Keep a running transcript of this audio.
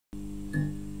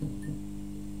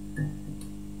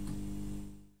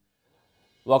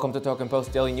Welcome to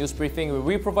TokenPost Daily News Briefing, where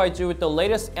we provide you with the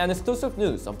latest and exclusive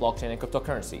news on blockchain and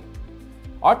cryptocurrency.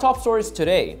 Our top stories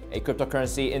today: a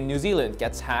cryptocurrency in New Zealand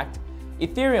gets hacked,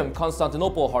 Ethereum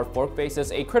Constantinople hard fork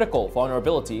faces a critical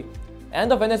vulnerability, and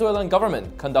the Venezuelan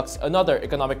government conducts another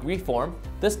economic reform,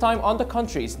 this time on the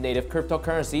country's native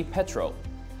cryptocurrency, PETRO.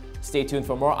 Stay tuned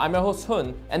for more. I'm your host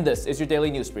Hun, and this is your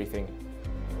Daily News Briefing.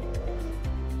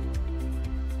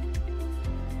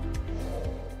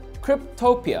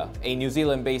 CRYPTOPIA, a New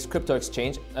Zealand-based crypto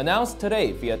exchange, announced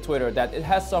today via Twitter that it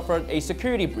has suffered a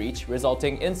security breach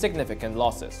resulting in significant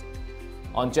losses.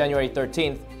 On January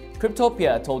 13th,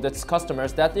 CRYPTOPIA told its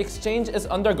customers that the exchange is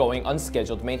undergoing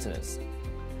unscheduled maintenance.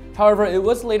 However, it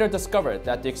was later discovered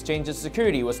that the exchange's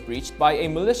security was breached by a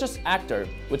malicious actor,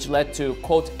 which led to,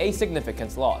 quote, a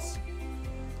significant loss.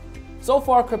 So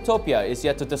far, CRYPTOPIA is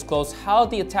yet to disclose how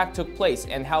the attack took place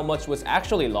and how much was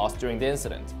actually lost during the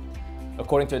incident.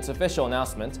 According to its official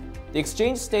announcement, the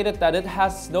exchange stated that it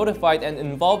has notified and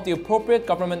involved the appropriate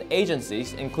government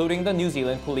agencies, including the New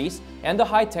Zealand Police and the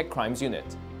High-Tech Crimes Unit.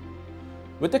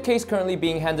 With the case currently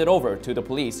being handed over to the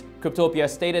police, CRYPTOPIA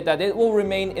stated that it will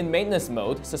remain in maintenance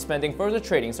mode, suspending further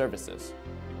trading services.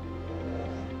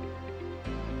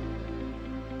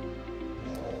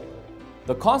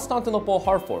 The Constantinople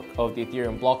hard fork of the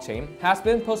Ethereum blockchain has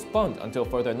been postponed until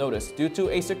further notice due to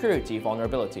a security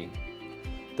vulnerability.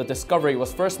 The discovery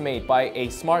was first made by a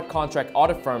smart contract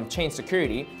audit firm, Chain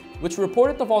Security, which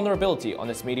reported the vulnerability on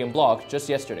its Medium blog just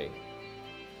yesterday.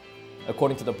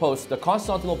 According to the post, the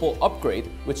Constantinople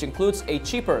upgrade, which includes a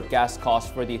cheaper gas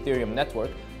cost for the Ethereum network,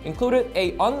 included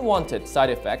an unwanted side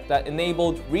effect that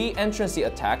enabled re-entrancy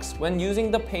attacks when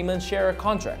using the payment sharer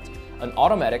contract, an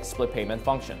automatic split payment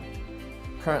function.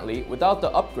 Currently, without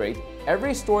the upgrade,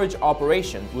 every storage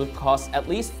operation would cost at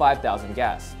least 5,000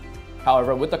 gas.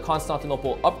 However, with the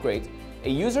Constantinople upgrade, a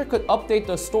user could update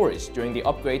the storage during the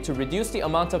upgrade to reduce the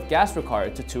amount of gas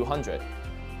required to 200.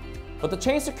 But the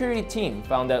Chain Security team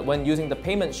found that when using the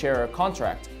payment sharer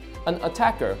contract, an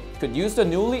attacker could use the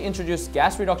newly introduced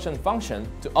gas reduction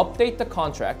function to update the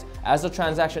contract as the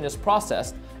transaction is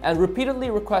processed and repeatedly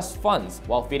request funds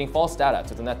while feeding false data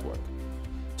to the network.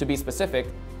 To be specific,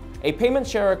 a payment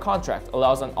sharer contract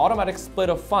allows an automatic split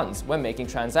of funds when making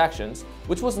transactions,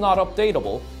 which was not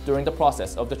updatable during the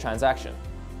process of the transaction.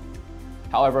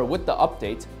 However, with the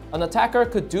update, an attacker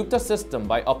could dupe the system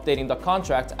by updating the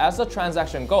contract as the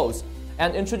transaction goes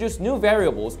and introduce new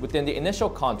variables within the initial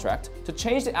contract to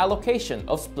change the allocation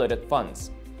of splitted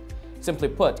funds. Simply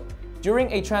put,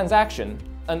 during a transaction,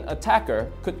 an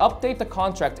attacker could update the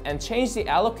contract and change the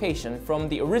allocation from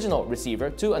the original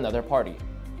receiver to another party.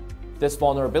 This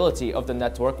vulnerability of the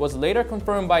network was later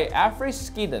confirmed by Afri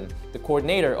Skiden, the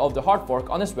coordinator of the hard fork,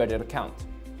 on his Reddit account.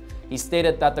 He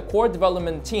stated that the core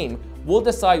development team will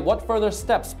decide what further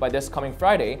steps by this coming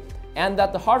Friday, and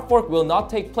that the hard fork will not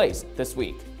take place this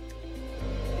week.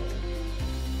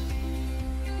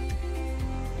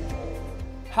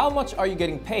 How much are you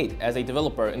getting paid as a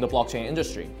developer in the blockchain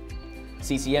industry?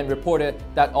 CCN reported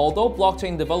that although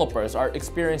blockchain developers are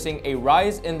experiencing a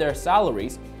rise in their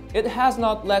salaries, it has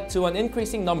not led to an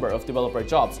increasing number of developer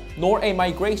jobs, nor a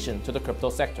migration to the crypto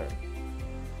sector.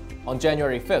 On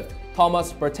January 5th,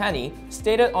 Thomas Bertani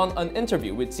stated on an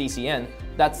interview with CCN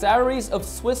that salaries of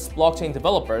Swiss blockchain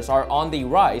developers are on the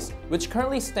rise, which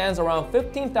currently stands around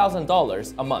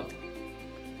 $15,000 a month.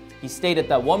 He stated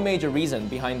that one major reason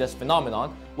behind this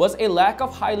phenomenon was a lack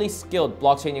of highly skilled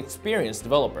blockchain experienced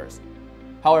developers.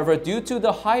 However, due to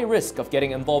the high risk of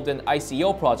getting involved in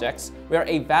ICO projects, where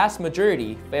a vast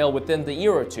majority fail within the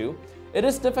year or two, it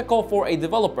is difficult for a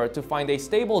developer to find a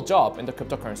stable job in the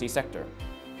cryptocurrency sector.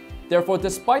 Therefore,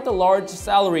 despite the large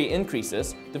salary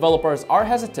increases, developers are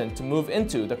hesitant to move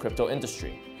into the crypto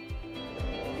industry.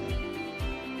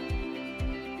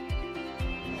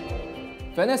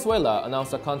 Venezuela announced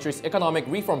the country's economic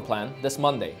reform plan this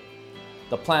Monday.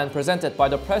 The plan presented by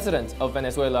the president of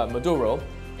Venezuela, Maduro,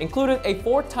 included a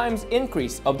 4 times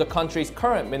increase of the country's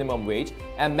current minimum wage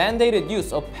and mandated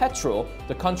use of PETRO,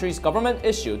 the country's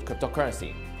government-issued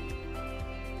cryptocurrency.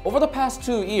 Over the past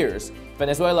 2 years,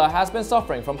 Venezuela has been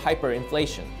suffering from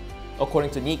hyperinflation. According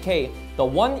to Nikkei, the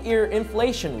one-year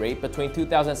inflation rate between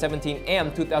 2017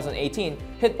 and 2018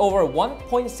 hit over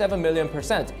 1.7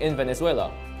 million% in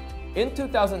Venezuela. In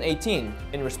 2018,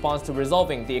 in response to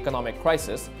resolving the economic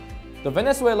crisis, the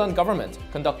Venezuelan government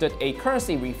conducted a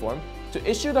currency reform to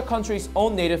issue the country's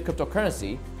own native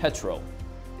cryptocurrency, PETRO.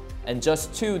 And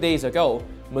just 2 days ago,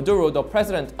 Maduro, the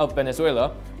president of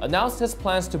Venezuela, announced his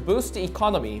plans to boost the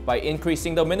economy by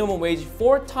increasing the minimum wage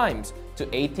 4 times to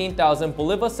 18,000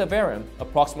 Bolivar Severin,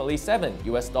 approximately $7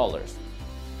 US.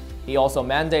 He also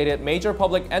mandated major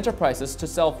public enterprises to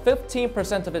sell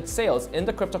 15% of its sales in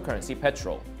the cryptocurrency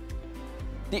PETRO.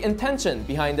 The intention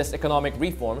behind this economic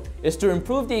reform is to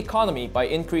improve the economy by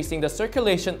increasing the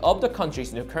circulation of the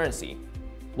country's new currency.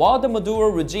 While the Maduro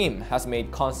regime has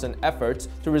made constant efforts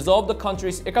to resolve the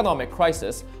country's economic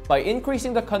crisis by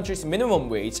increasing the country's minimum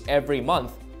wage every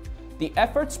month, the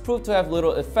efforts proved to have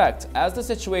little effect as the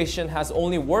situation has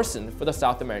only worsened for the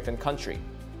South American country.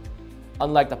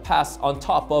 Unlike the past, on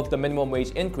top of the minimum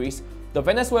wage increase, the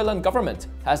Venezuelan government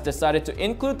has decided to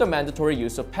include the mandatory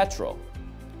use of PETRO.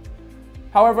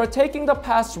 However, taking the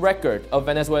past record of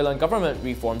Venezuelan government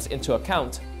reforms into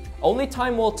account, only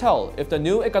time will tell if the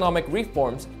new economic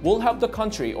reforms will help the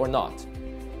country or not.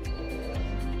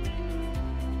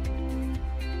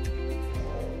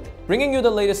 Bringing you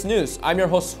the latest news, I'm your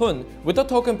host Hun with the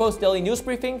TokenPost Daily News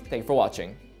Briefing. Thanks for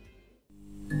watching.